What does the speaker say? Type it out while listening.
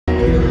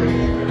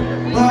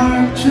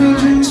Like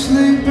children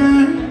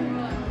sleeping,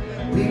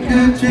 we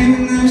could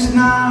dream this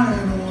night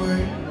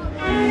away.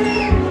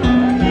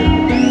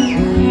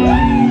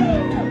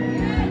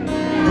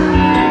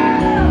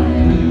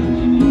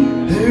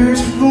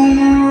 There's a full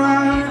moon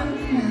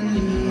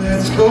rising,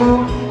 let's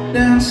go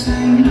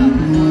dancing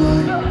in the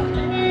light.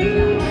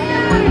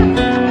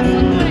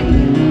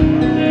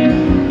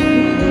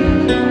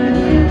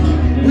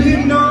 We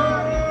know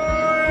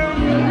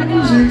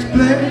music's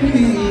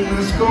playing,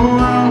 let's go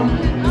out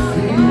and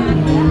feel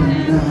the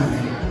night.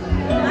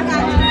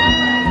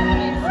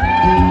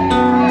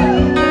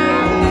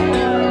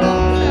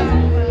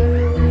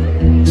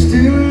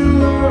 Still in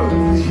love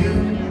with you,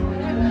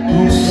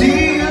 won't see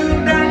you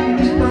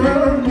dance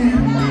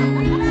again.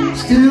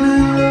 Still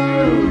in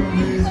love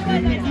with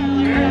you,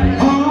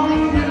 all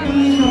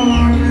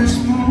for this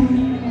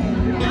moment.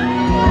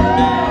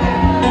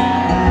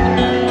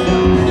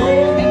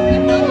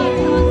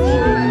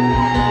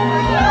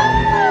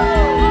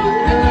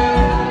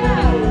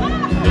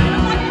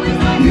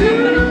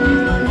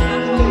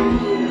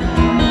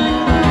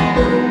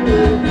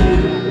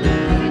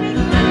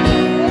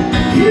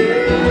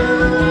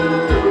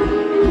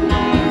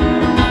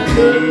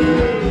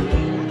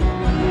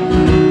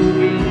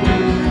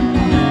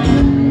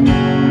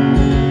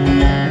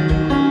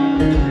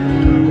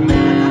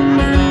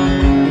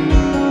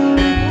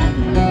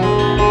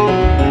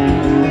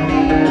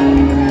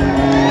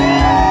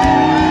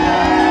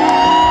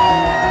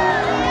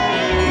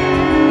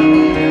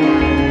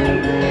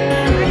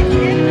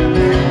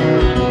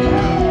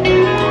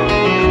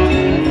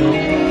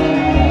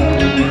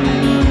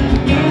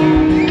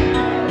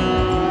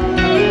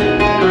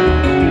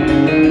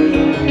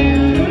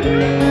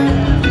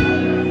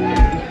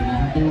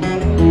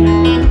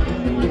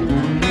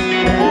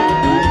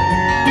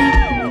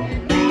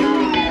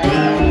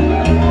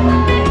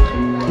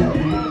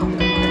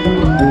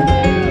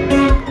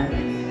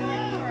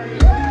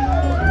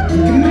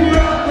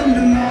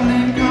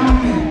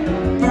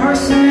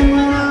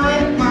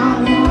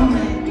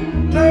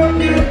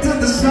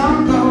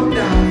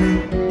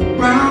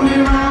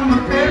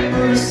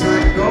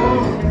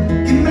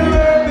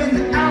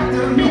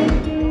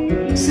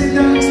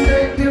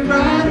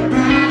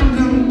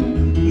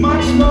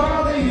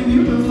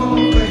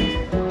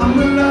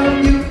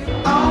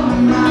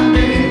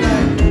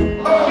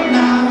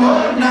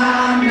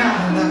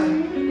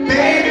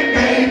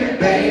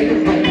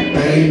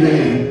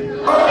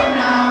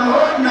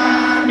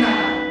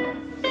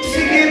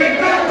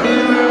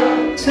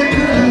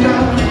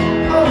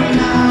 Oh,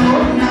 now.